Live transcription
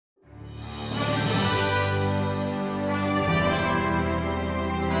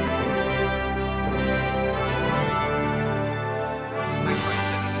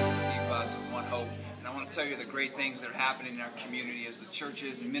tell you the great things that are happening in our community as the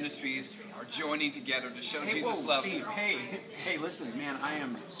churches and ministries are joining together to show Jesus' love. Steve, hey, listen, man,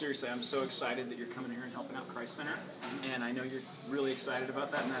 I'm so excited that you're coming here and helping out Christ Center, and I know you're really excited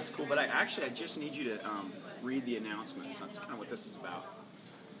about that, and that's cool, but I just need you to read the announcements. That's kind of what this is about.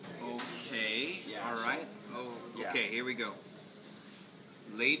 Okay, Yeah, all right. Okay, here we go.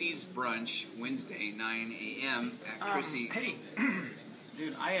 Ladies Brunch, Wednesday, 9 a.m. at Chrissy. Hey,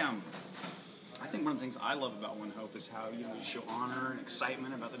 dude, I think one of the things I love about One Hope is how you show honor and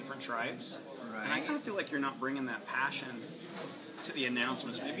excitement about the different tribes. Right. And I kind of feel like you're not bringing that passion to the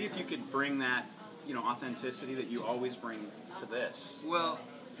announcements. Maybe if you could bring that, authenticity that you always bring to this. Well,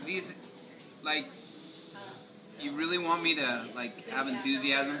 these, you really want me to, have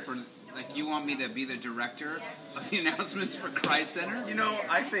enthusiasm for, you want me to be the director of the announcements for Christ Center?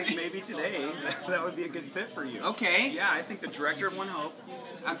 I think maybe today that would be a good fit for you. Okay. Yeah, I think the director of One Hope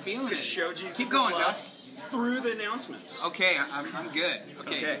I'm feeling could it. show Jesus' Keep going, love Josh. through the announcements. Okay, I'm good.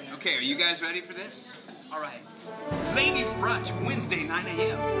 Okay, are you guys ready for this? All right. Ladies Brunch, Wednesday, 9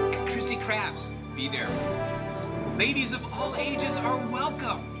 a.m. at Chrissy Krabs. Be there. Ladies of all ages are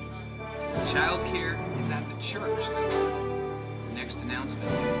welcome. Childcare is at the church. Next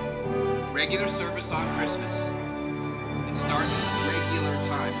announcement. Regular service on Christmas. It starts at regular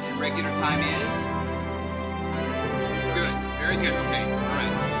time. And regular time is? Good. Very good. Okay. All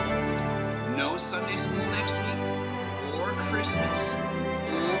right. No Sunday school next week. Or Christmas.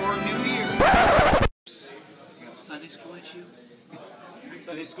 Or New Year. You have Sunday school issue?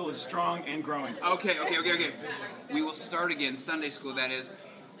 Sunday school is strong and growing. Okay. We will start again, Sunday school, that is,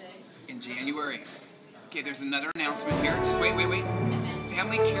 in January. Okay, there's another announcement here. Just wait.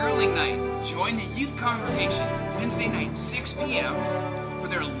 Family Caroling Night. Join the youth congregation Wednesday night, 6 p.m. for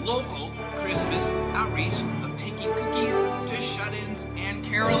their local Christmas outreach of taking cookies to shut-ins and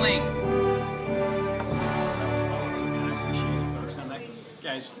caroling. That was awesome, man. I appreciate it, folks. And that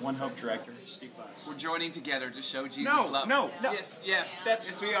guy's One Hope director, Steve Buss. We're joining together to show Jesus love. No. Yes, That's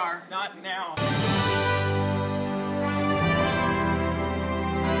yes we are. not now.